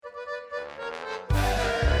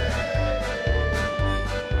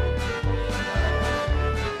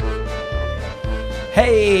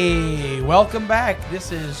Hey, welcome back.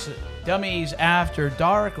 This is Dummies After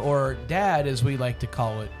Dark, or DAD as we like to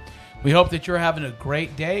call it. We hope that you're having a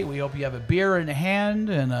great day. We hope you have a beer in hand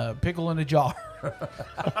and a pickle in a jar.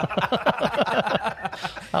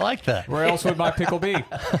 I like that. Where else would my pickle be?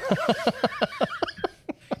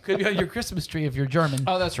 Could be on your Christmas tree if you're German.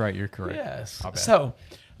 Oh, that's right. You're correct. Yes. I'll bet. So,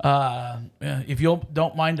 if you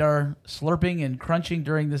don't mind our slurping and crunching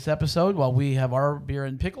during this episode while we have our beer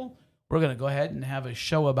and pickle, we're going to go ahead and have a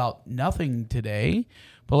show about nothing today.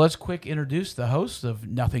 But let's quick introduce the host of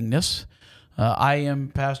Nothingness. I am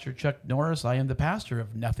Pastor Chuck Norris. I am the pastor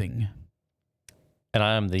of Nothing. And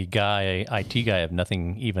I'm the guy, IT guy of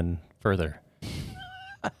Nothing Even Further.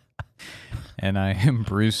 And I am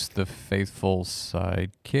Bruce, the faithful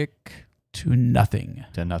sidekick To nothing.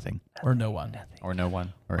 to nothing. Or no one. Or no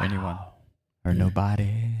one. Or anyone. Or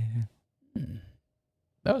nobody.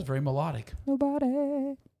 That was very melodic.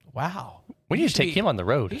 Nobody. Wow. We need to take him on the He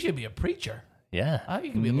road. should be a preacher. Yeah.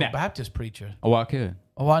 You could be a little Nah. Baptist preacher. Oh, I could.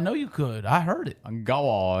 Oh, I know you could. I heard it.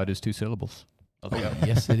 God is 2 syllables. Let's go.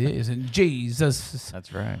 Yes, it is. And Jesus.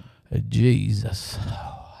 That's right. Jesus.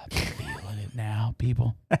 Oh, I'm feeling it now,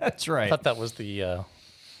 people. That's I right. thought that was the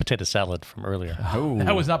potato salad from earlier. Oh,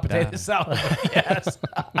 That was not potato salad. But yes.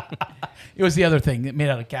 It was the other thing that made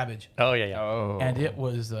out of cabbage. Oh, yeah, yeah. Oh. And it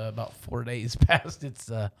was about 4 days past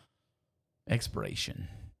its expiration.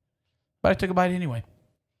 But I took a bite anyway.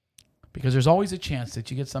 Because there's always a chance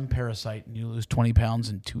that you get some parasite and you lose 20 pounds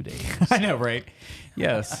in 2 days. I know, right?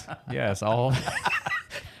 Yes. Yes. All.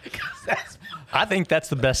 I think that's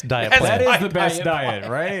the best diet That's plan. That my is the best diet.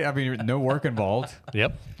 diet, right? I mean, no work involved.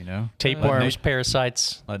 Yep. You know, Tapeworms,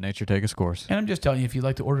 parasites. let nature take its course. And I'm just telling you, if you'd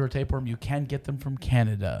like to order a tapeworm, you can get them from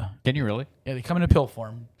Canada. Can you really? Yeah, they come in a pill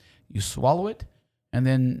form. You swallow it, and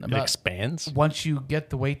then It expands. once you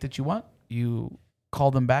get the weight that you want, you call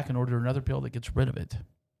them back and order another pill that gets rid of it.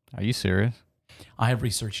 Are you serious? I have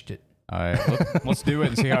researched it. All right, let's do it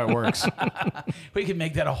and see how it works. We can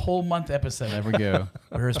make that a whole month episode. There we go.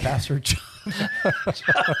 Where's Pastor John?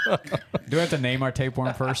 Do we have to name our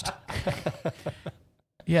tapeworm first?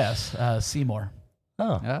 Yes, Seymour.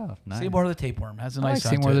 Oh. Oh, nice. Seymour the tapeworm has a I like nice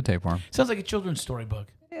sound Seymour to the it. tapeworm. Sounds like a children's storybook.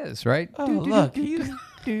 Yes, right? Oh, look. Hello,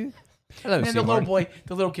 And then the Seymour. little boy,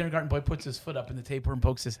 the little kindergarten boy puts his foot up and the tapeworm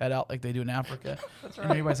pokes his head out like they do in Africa. That's right.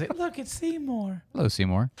 And everybody say, look, it's Seymour. Hello,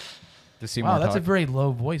 Seymour. Does Seymour Wow, that's a talk? very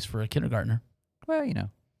low voice for a kindergartner. Well, you know.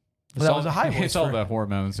 Well, that was a high voice It's all for- the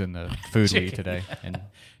hormones in the food we eat today. And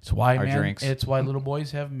It's why Our drinks. It's why little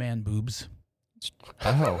boys have man boobs.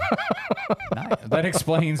 oh, nice. That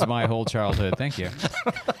explains my whole childhood. Thank you.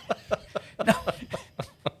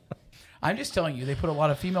 I'm just telling you, they put a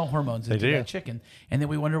lot of female hormones into do. that chicken, and then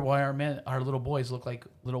we wonder why our little boys look like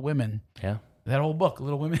little women. Yeah. That old book,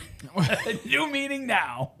 Little Women, new meaning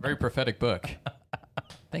now. Very prophetic book.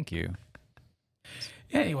 Thank you.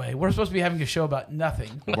 Anyway, we're supposed to be having a show about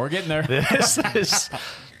nothing. We're getting there. This is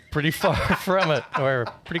pretty far from it, or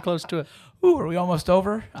pretty close to it. Ooh, are we almost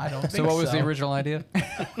over? I don't think so. So what was the original idea?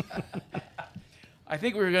 I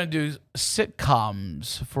think we were going to do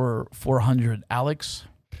sitcoms for 400, Alex.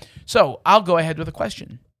 So I'll go ahead with a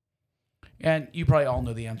question. And you probably all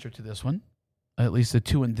know the answer to this one, at least the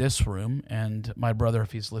two in this room, and my brother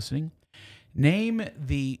if he's listening. Name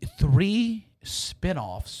the 3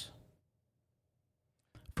 spin-offs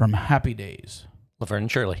from Happy Days. Laverne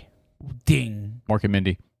and Shirley. Ding. Mork and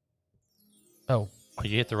Mindy. Oh. Oh,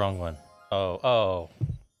 you hit the wrong one. Oh.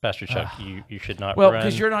 Pastor Chuck, you should not Well, run.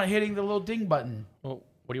 because you're not hitting the little ding button. Well,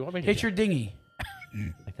 what do you want me to Hit do? your dingy.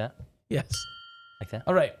 Like that? Yes. Like that?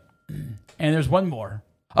 All right. And there's one more.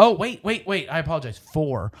 Oh, wait. I apologize.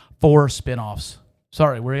 4 spin-offs.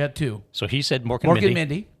 Sorry, we're at 2. So he said Mork and Mork Mindy. and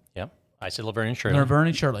Mindy. Yep. I said Laverne and Shirley. Laverne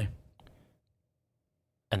and Shirley.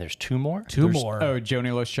 And there's 2 more? 2 more. Oh,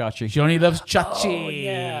 Joni Loves Chachi. Joni Loves Chachi. Oh,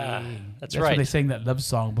 yeah. That's When right. they sang that love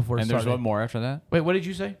song before it And there's started. one more after that? Wait, what did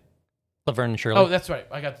you say? Laverne and Shirley. Oh, that's right.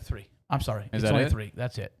 I got the 3. I'm sorry. Is It's that only it? 3.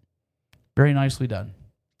 That's it. Very nicely done.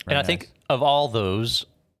 and I Very think of all those,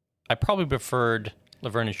 I probably preferred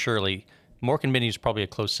Laverne and Shirley. Mork and Mindy is probably a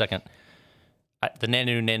close second. The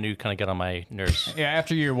Nanu kind of got on my nerves. Yeah,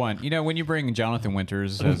 after year 1. You know, when you bring Jonathan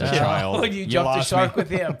Winters as a Yeah. child, When you jump the lost shark me. with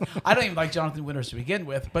him. I don't even like Jonathan Winters to begin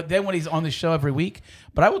with, but then when he's on the show every week.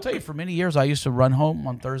 But I will tell you, for many years, I used to run home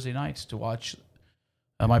on Thursday nights to watch.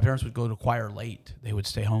 My parents would go to choir late. They would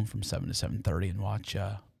stay home from 7 to 7:30 and watch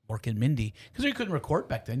Mork and Mindy because you couldn't record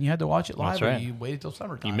back then. You had to watch it live. That's right. Or you waited till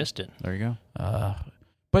summertime. You missed it. There you go.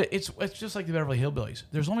 But it's just like the Beverly Hillbillies.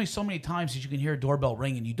 There's only so many times that you can hear a doorbell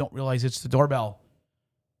ring and you don't realize it's the doorbell.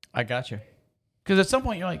 I got you. Because at some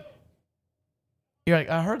point you're like,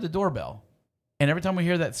 I heard the doorbell. And every time we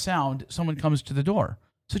hear that sound, someone comes to the door.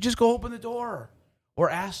 So just go open the door or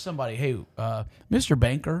ask somebody, hey, Mr.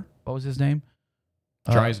 Banker, what was his name?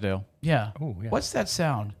 Drysdale. Yeah. Oh, yeah. What's that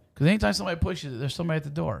sound? Because anytime somebody pushes it, there's somebody at the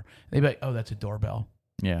door. They'd be like, oh, that's a doorbell.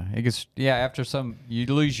 Yeah, it gets. Yeah, after you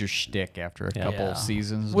lose your shtick after a couple Yeah.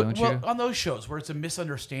 seasons, Well, don't you? on those shows where it's a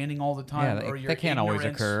misunderstanding all the Yeah, time, or they your can't always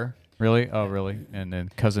ignorance. occur. Really? Oh, really? And then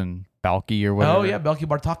cousin Balky or whatever. Oh yeah, Belky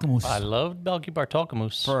Bartakamus. I loved Belky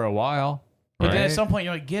Bartolkamus. For a while. But then at right? some point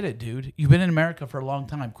you're like, get it, dude. You've been in America for a long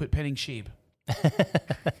time. Quit petting sheep.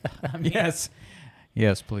 I mean,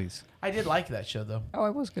 Yes, please. I did like that show though. Oh,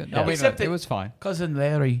 it was good. Yeah. I mean, Except it that- was fine. Cousin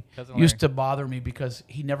Larry Cousin used Larry. to bother me because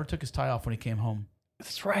he never took his tie off when he came home.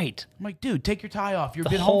 That's right. I'm like, dude, take your tie off. You've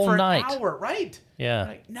The been whole home for night. an hour, right? Yeah. I'm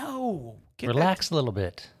like, no. Get Relax a little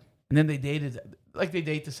bit. that. And then they dated, like they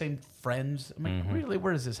date the same friends. I'm like, Mm-hmm. really?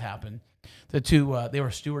 Where does this happen? The two, they were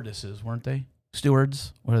stewardesses, weren't they?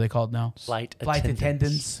 Stewards? What are they called now? Flight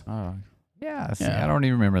attendants. Oh, yeah. See, Yeah. I don't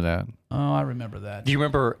even remember that. Oh, I remember that. Do you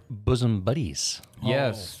remember Bosom Buddies?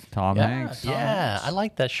 Yes, Tom Yeah, Hanks. Tom Yeah, Hanks. I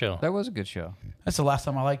liked that show. That was a good show. That's the last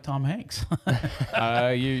time I liked Tom Hanks.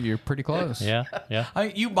 You're pretty close. Yeah, yeah.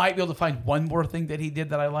 You might be able to find one more thing that he did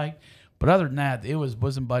that I liked, but other than that, it was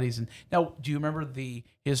bosom buddies. And now, do you remember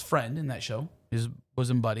his friend in that show, his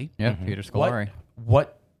bosom buddy? Yeah, Peter Scolari.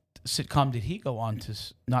 What sitcom did he go on to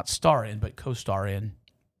not star in but co-star in?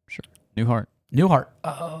 Sure. Newhart. Newhart.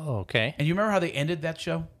 Oh, okay. And you remember how they ended that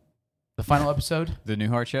show, the final episode? The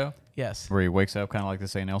Newhart show, Yes. where he wakes up kind of like the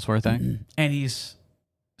St. Elsewhere thing. And he's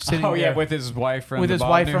sitting Oh, yeah, there with his wife from with the his Bob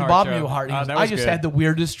wife from Newhart Bob show. Newhart. He Oh, goes, that I was just good. had the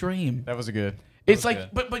weirdest dream. That was good. It's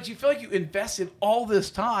like, but you feel like you invested all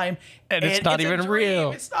this time, And it's not a even dream.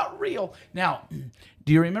 real. It's not real. Now,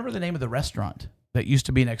 do you remember the name of the restaurant that used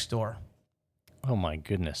to be next door? Oh my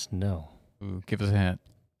goodness, no. Ooh, give us a hint.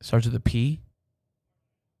 It starts with a P,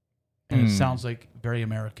 and it Hmm. sounds like very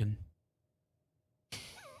American.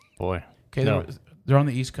 Boy. Okay, No. they're on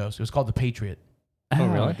the East Coast. It was called the Patriot. Oh,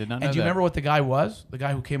 really? I did not know And do you that. remember what the guy was? The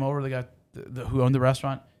guy who came over, the guy who owned the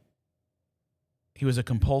restaurant. He was a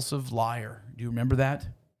compulsive liar. Do you remember that?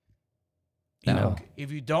 You No. know,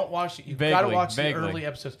 if you don't watch it, you've got to Vaguely, watch vaguely. the early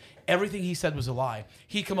episodes. Everything he said was a lie.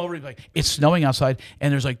 He'd come over and be like, it's snowing outside,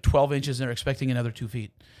 and there's like 12 inches, and they're expecting another 2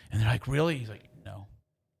 feet. And they're like, really? He's like, no.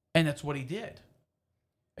 And that's what he did.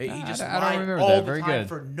 He just I don't lied remember all that. the Very time good.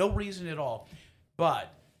 for no reason at all.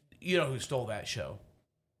 But you know who stole that show?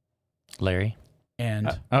 Larry.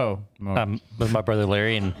 And Oh. With my brother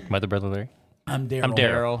Larry and my other brother Larry. I'm Daryl. I'm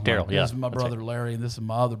Daryl. Daryl, yeah. This is my that's right. brother Larry, and this is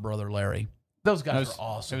my other brother Larry. Those guys are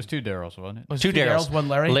awesome. It was two Daryls, wasn't it? Was Two it Daryls. one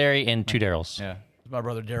Larry. Larry and two Daryls. Yeah. My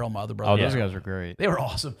brother Daryl, my other brother. Oh, those Yeah. guys were great. They were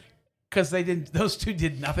awesome because those two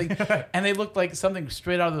did nothing, and they looked like something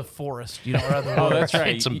straight out of the forest, you know. Or out of the Oh, woods. that's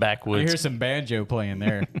right. Some You backwoods. hear some banjo playing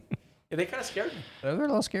there. Yeah, they kind of scared me. Those are a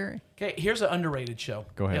little scary. Okay, here's an underrated show.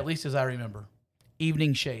 Go ahead. At least as I remember,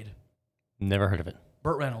 Evening Shade. Never heard of it.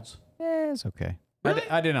 Burt Reynolds. Yeah, it's okay. Really?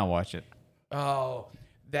 I did not watch it. Oh,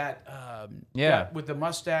 that Yeah. guy with the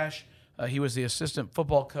mustache. He was the assistant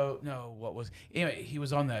football coach. No, what was anyway? He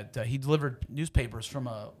was on that. He delivered newspapers from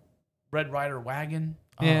a Red Ryder wagon.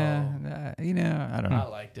 Yeah, I don't I know.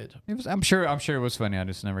 liked it. It was. I'm sure it was funny. I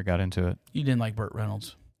just never got into it. You didn't like Burt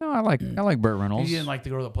Reynolds. No, I like Burt You Reynolds. didn't like the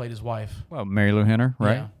girl that played his wife. Well, Mary Lou Henner,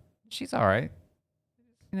 right? Yeah. She's all right.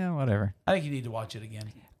 Whatever. I think you need to watch it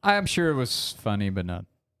again. I'm sure it was funny, but not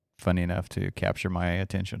funny enough to capture my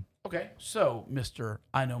attention. Okay, so Mr.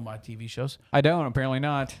 I know my TV shows. I don't. Apparently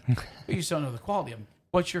not. You just don't know the quality of them.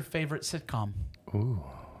 What's your favorite sitcom? Ooh.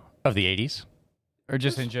 Of the 80s? Or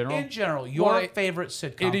just in general. In general, your Well, favorite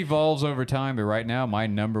sitcom. It evolves over time, but right now, my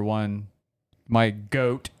number one, my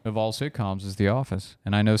goat of all sitcoms is The Office.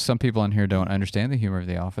 And I know some people in here don't understand the humor of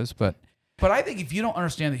The Office, but But I think if you don't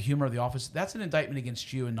understand the humor of The Office, that's an indictment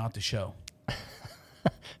against you and not the show.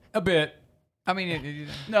 a bit. I mean,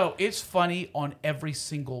 No, it's funny on every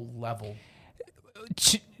single level.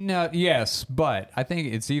 no, yes, but I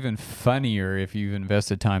think it's even funnier if you've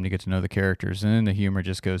invested time to get to know the characters, and then the humor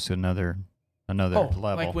just goes to another level.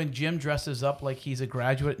 Like when Jim dresses up like he's a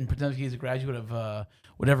graduate and pretends he's a graduate of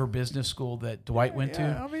whatever business school that Dwight went to,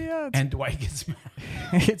 I mean, yeah, and Dwight gets mad.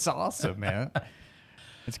 it's awesome, man.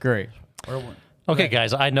 It's great. Or when- Okay,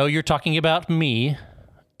 guys, I know you're talking about me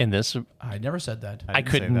in this. I never said that. I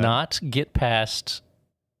didn't say could that. not get past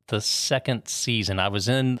the second season. I was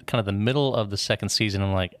in kind of the middle of the second season.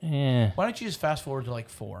 I'm like, Why don't you just fast forward to like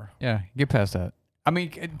 4? Yeah, get past that. I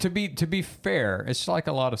mean, to be fair, it's like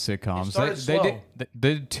a lot of sitcoms. It started They slow.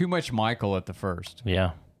 did too much Michael at the first,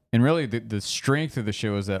 yeah. and really the strength of the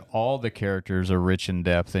show is that all the characters are rich in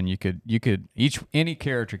depth, and you could any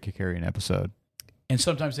character could carry an episode. And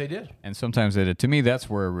sometimes they did. And sometimes they did. To me, that's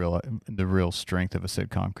where the real strength of a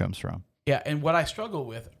sitcom comes from. Yeah, and what I struggle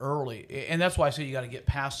with early, and that's why I say you got to get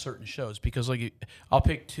past certain shows, because I'll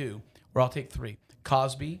pick two, or I'll take three.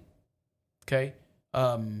 Cosby, okay,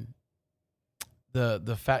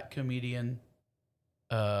 the fat comedian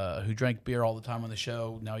who drank beer all the time on the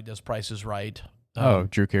show. Now he does Price is Right.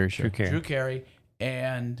 Drew Carey show. Drew Carey,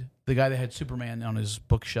 and the guy that had Superman on his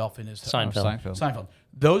bookshelf in his Seinfeld.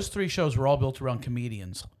 Those three shows were all built around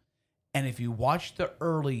comedians. And if you watch the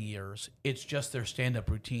early years, it's just their stand-up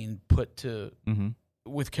routine put to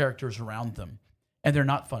with characters around them, and they're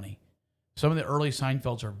not funny. Some of the early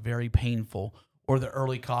Seinfelds are very painful, or the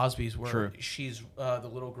early Cosbys where she's the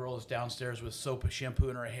little girl is downstairs with soap and shampoo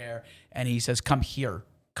in her hair, and he says, "Come here,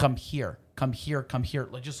 come here, come here, come here,"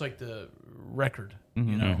 just like the record, you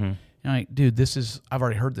know. And I'm like, dude, I've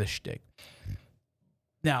already heard this shtick.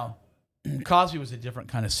 Now, Cosby was a different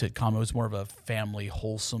kind of sitcom. It was more of a family,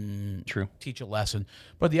 wholesome, teach a lesson.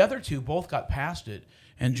 But the other two both got past it.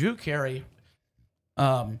 And Drew Carey,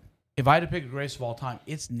 if I had to pick a greatest of all time,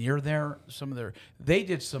 it's near there. They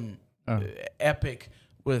did some epic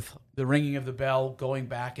with the ringing of the bell, going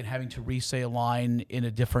back and having to re-say a line in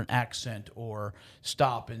a different accent, or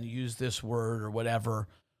stop and use this word or whatever.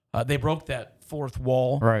 They broke that fourth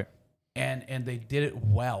wall. Right. And they did it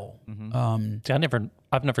well. See,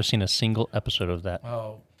 I've never seen a single episode of that.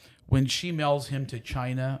 Oh, when she mails him to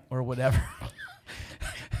China or whatever.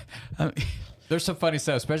 There's some funny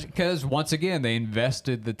stuff, especially because once again they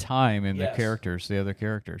invested the time in the other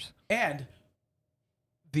characters. And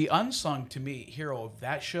the unsung to me hero of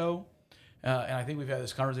that show, and I think we've had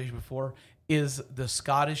this conversation before, is the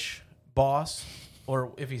Scottish boss,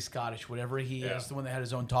 or if he's Scottish, whatever he is, the one that had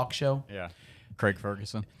his own talk show. Yeah. Craig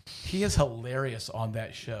Ferguson. He is hilarious on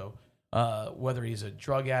that show. Whether he's a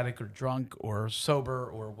drug addict or drunk or sober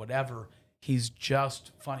or whatever, he's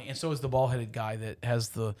just funny. And so is the bald-headed guy that has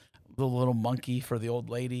the little monkey for the old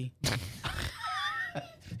lady.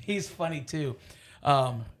 He's funny too.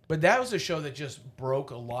 But that was a show that just broke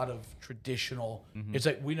a lot of traditional. It's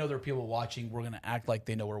like, we know there are people watching. We're going to act like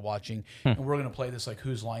they know we're watching. And we're going to play this like,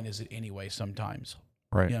 whose line is it anyway sometimes.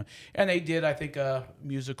 Right. Yeah, and they did, I think, a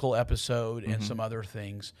musical episode and some other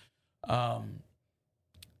things. And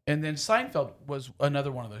then Seinfeld was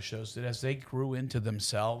another one of those shows that as they grew into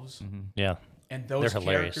themselves, and those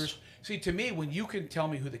characters. See, to me, when you can tell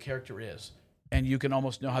me who the character is, and you can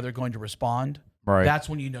almost know how they're going to respond, that's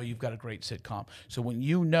when you know you've got a great sitcom. So when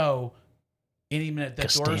you know any minute that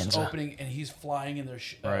door is opening and he's flying and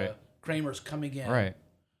there's Kramer's coming in. Right.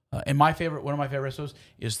 And one of my favorite episodes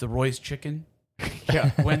is the Roy's Chicken. Yeah,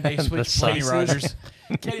 when they switch places.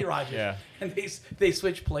 Kenny Rogers. Yeah. And they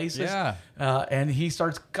switch places. Yeah. And he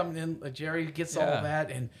starts coming in. Jerry gets all of that.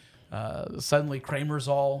 And suddenly Cosmo's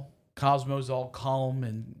all calm.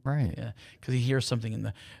 And because he hears something in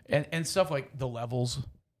the... And stuff like the levels,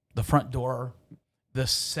 the front door, the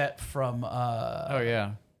set from...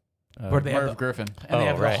 where they have Griffin. And they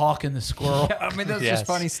have the hawk and the squirrel. I mean, that's just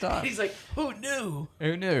funny stuff. He's like, who knew?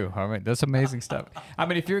 Who knew? I mean, that's amazing stuff. I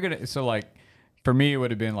mean, if you're going to... So, like... For me, it would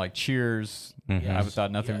have been like Cheers. I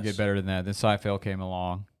thought nothing would get better than that. Then Seinfeld came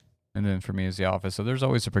along. And then for me, is The Office. So there's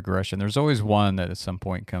always a progression. There's always one that at some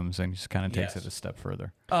point comes and just kind of takes it a step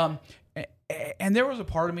further. And there was a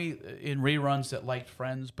part of me in reruns that liked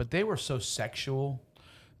Friends, but they were so sexual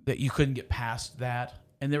that you couldn't get past that.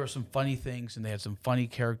 And there were some funny things, and they had some funny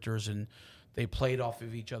characters, and they played off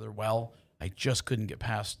of each other well. I just couldn't get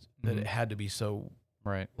past that it had to be so...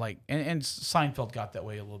 Like, and Seinfeld got that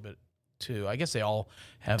way a little bit. Too. I guess they all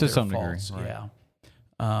have to some faults. Degree. Yeah.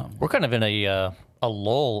 We're kind of in a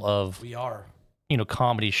lull of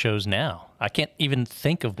comedy shows now. I can't even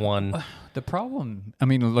think of one. The problem, I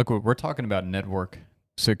mean, look, we're talking about network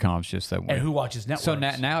sitcoms just that way. And who watches networks? So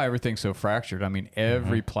now everything's so fractured. I mean,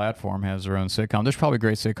 every platform has their own sitcom. There's probably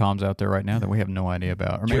great sitcoms out there right now that we have no idea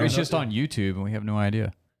about. Or maybe it's just on YouTube and we have no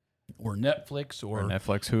idea. Or Netflix or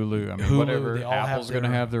Netflix, Hulu. I mean, whatever. Apple's going to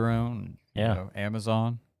have their own. Yeah.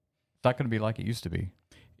 Amazon. It's not going to be like it used to be.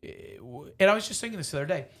 And I was just thinking this the other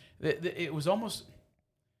day. It was almost...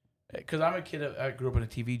 Because I'm a kid, I grew up in a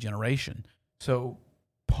TV generation. So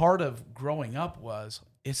part of growing up was,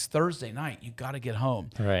 it's Thursday night, you got to get home.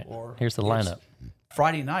 Right. Or here's the lineup.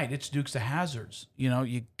 Friday night, it's Dukes of Hazzards.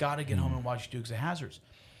 You got to get home and watch Dukes of Hazzards.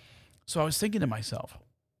 So I was thinking to myself,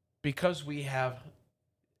 because we have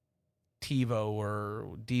TiVo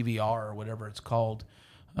or DVR or whatever it's called...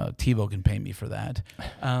 TiVo can pay me for that.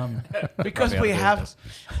 Because we have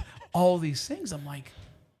all these things. I'm like,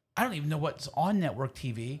 I don't even know what's on network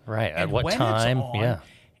TV. Right. At what time? Yeah.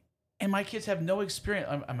 And my kids have no experience.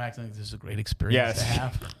 I'm acting like this is a great experience to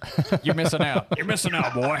have. You're missing out. You're missing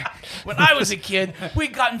out, boy. When I was a kid, we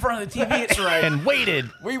got in front of the TV. That's right. And waited.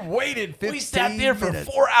 We waited 15 We sat there for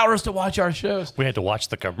minutes. 4 hours to watch our shows. We had to watch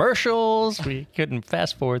the commercials. We couldn't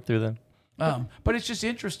fast forward through them. But it's just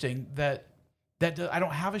interesting that I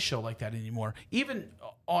don't have a show like that anymore. Even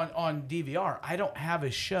on DVR, I don't have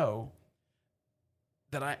a show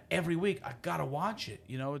that every week I gotta watch it.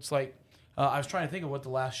 You know, it's like I was trying to think of what the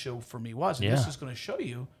last show for me was, and this is going to show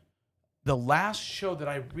you the last show that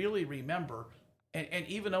I really remember, and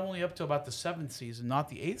even only up to about the 7th season, not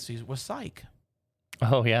the 8th season, was Psych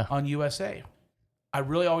Oh, yeah. on USA. I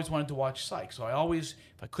really always wanted to watch Psych, so I always,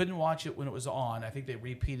 if I couldn't watch it when it was on, I think they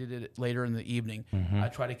repeated it later in the evening. I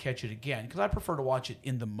try to catch it again because I prefer to watch it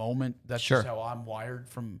in the moment. That's just how I'm wired.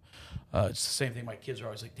 It's the same thing. My kids are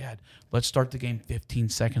always like, "Dad, let's start the game 15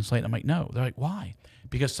 seconds late." I'm like, "No." They're like, "Why?"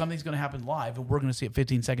 Because something's going to happen live, and we're going to see it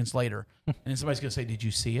 15 seconds later, and then somebody's going to say, "Did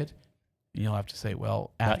you see it?" And you'll have to say,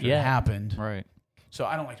 "Well, after it happened." Right. So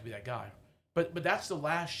I don't like to be that guy. But that's the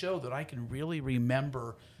last show that I can really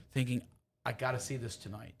remember thinking, I got to see this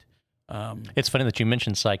tonight. It's funny that you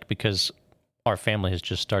mentioned Psych because our family has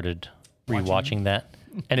just started rewatching that,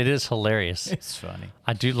 and it is hilarious. It's funny.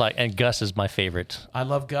 I do like, and Gus is my favorite. I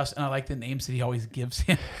love Gus, and I like the names that he always gives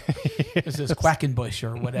him. This is Quackenbush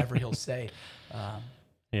or whatever he'll say.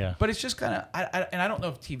 Yeah. But it's just kind of, and I don't know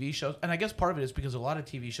if TV shows, and I guess part of it is because a lot of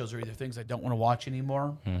TV shows are either things I don't want to watch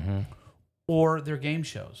anymore, or they're game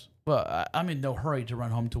shows. Well, I'm in no hurry to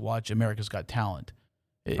run home to watch America's Got Talent.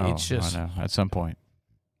 It's just, I know. At some point.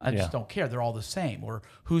 I just don't care. They're all the same. Or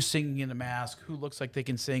who's singing in a mask, who looks like they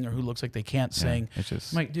can sing, or who looks like they can't sing. It's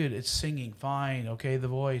just, I'm like, dude, it's singing. Fine. Okay, the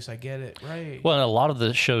voice. I get it. Right. Well, and a lot of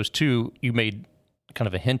the shows, too, you made kind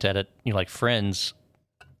of a hint at it. You know, like Friends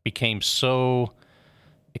became so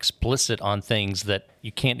explicit on things that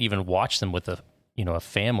you can't even watch them with a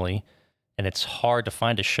family. And it's hard to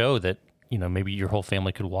find a show that, maybe your whole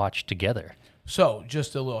family could watch together. So,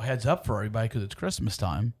 just a little heads up for everybody because it's Christmas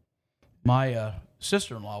time. My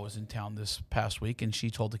sister-in-law was in town this past week, and she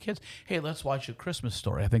told the kids, "Hey, let's watch A Christmas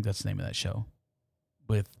Story." I think that's the name of that show,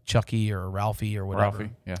 with Chucky or Ralphie or whatever.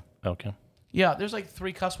 Ralphie, yeah. Okay. Yeah, there's like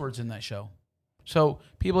 3 cuss words in that show. So,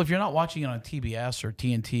 people, if you're not watching it on TBS or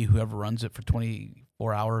TNT, whoever runs it for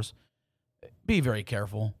 24 hours, be very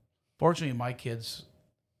careful. Fortunately, my kids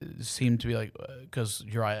seem to be like, because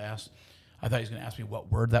Uriah asked, I thought he was going to ask me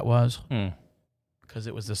what word that was. Because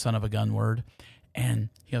it was the son of a gun word. And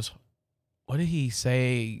he goes, what did he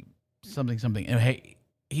say? Something. And hey,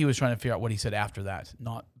 he was trying to figure out what he said after that,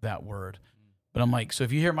 not that word. But I'm like, so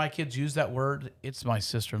if you hear my kids use that word, it's my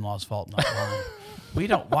sister-in-law's fault, not mine. We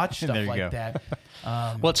don't watch stuff like that.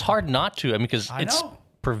 Well, it's hard not to, because it's know.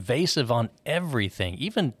 pervasive on everything,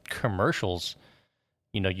 even commercials.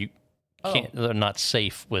 You can't, they're not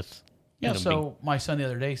safe with. Yeah, so my son the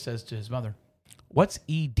other day says to his mother, "What's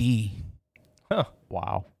ED?" Huh.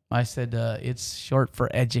 Wow. I said, "It's short for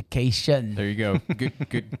education." There you go.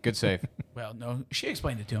 Good save. Well, no, she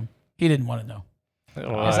explained it to him. He didn't want to know.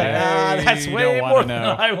 Oh, I was like, that's you way don't wanna more than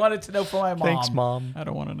know. I wanted to know from my mom. Thanks, Mom. I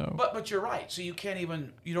don't want to know. But you're right. So you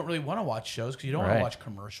don't really want to watch shows because you don't want to Right. watch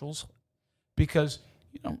commercials because,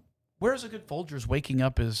 where's a good Folgers waking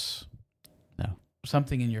up is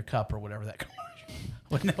something in your cup or whatever that commercial.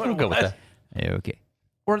 We'll go with that. Yeah, okay.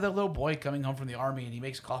 Or the little boy coming home from the army and he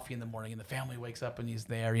makes coffee in the morning and the family wakes up and he's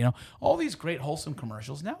there. All these great wholesome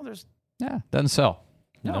commercials. Now there's Doesn't sell.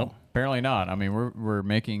 No. Apparently not. I mean, we're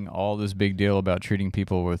making all this big deal about treating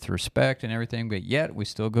people with respect and everything, but yet we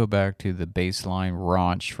still go back to the baseline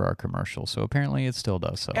raunch for our commercials. So apparently it still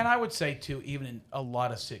does so. And I would say, too, even in a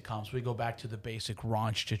lot of sitcoms, we go back to the basic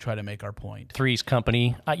raunch to try to make our point. Three's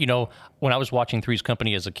Company. When I was watching Three's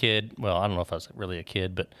Company as a kid, well, I don't know if I was really a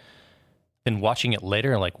kid, but then watching it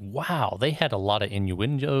later, I'm like, wow, they had a lot of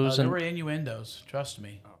innuendos. There were innuendos, trust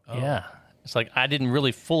me. Oh. Yeah. It's like I didn't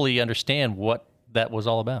really fully understand what that was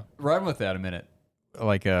all about. Run with that a minute.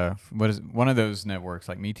 Like what is one of those networks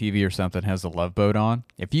like MeTV or something has the Love Boat on.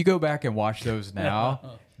 If you go back and watch those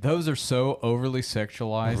now, those are so overly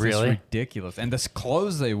sexualized. Really? It's ridiculous. And the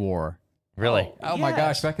clothes they wore. Really? Oh my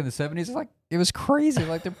gosh, back in the 70s, it was crazy.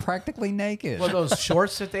 Like they're practically naked. Well, those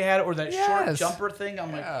shorts that they had or that short Yes. jumper thing,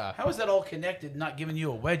 I'm like, how is that all connected, not giving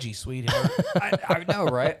you a wedgie, sweetheart? I know,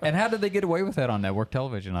 right? And how did they get away with that on network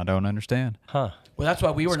television? I don't understand. Huh. Well, that's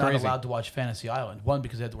why we were not crazy. allowed to watch Fantasy Island. One,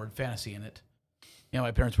 because it had the word fantasy in it.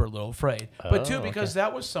 My parents were a little afraid. But two, because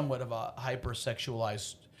that was somewhat of a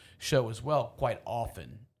hyper-sexualized show as well, quite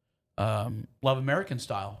often. Love American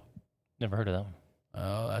Style. Never heard of that one.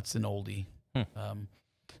 Oh, that's an oldie.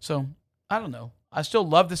 So, I don't know. I still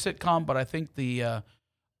love the sitcom, but I think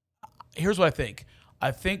here's what I think.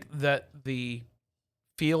 I think that the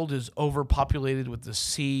field is overpopulated with the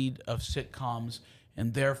seed of sitcoms,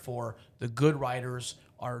 and therefore the good writers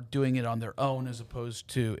are doing it on their own as opposed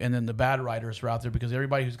to, and then the bad writers are out there because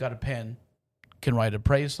everybody who's got a pen can write a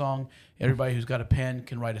praise song. Everybody who's got a pen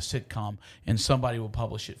can write a sitcom, and somebody will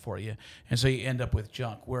publish it for you. And so you end up with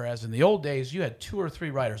junk. Whereas in the old days, you had 2 or 3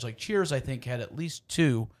 writers. Like Cheers, I think, had at least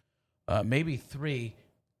 2, maybe 3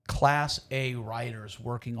 Class A writers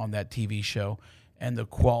working on that TV show, and the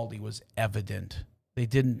quality was evident. They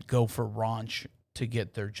didn't go for raunch to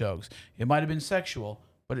get their jokes. It might have been sexual,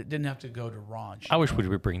 but it didn't have to go to raunch. I wish we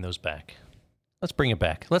would bring those back. Let's bring it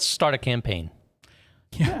back. Let's start a campaign.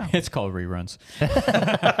 Yeah, it's called Reruns.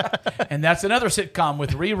 And that's another sitcom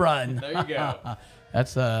with Rerun. There you go.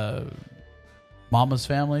 That's Mama's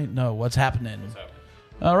Family? No, What's Happening?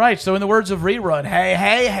 All right, so in the words of Rerun,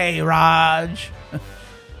 hey, Raj.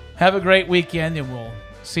 Have a great weekend, and we'll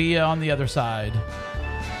see you on the other side.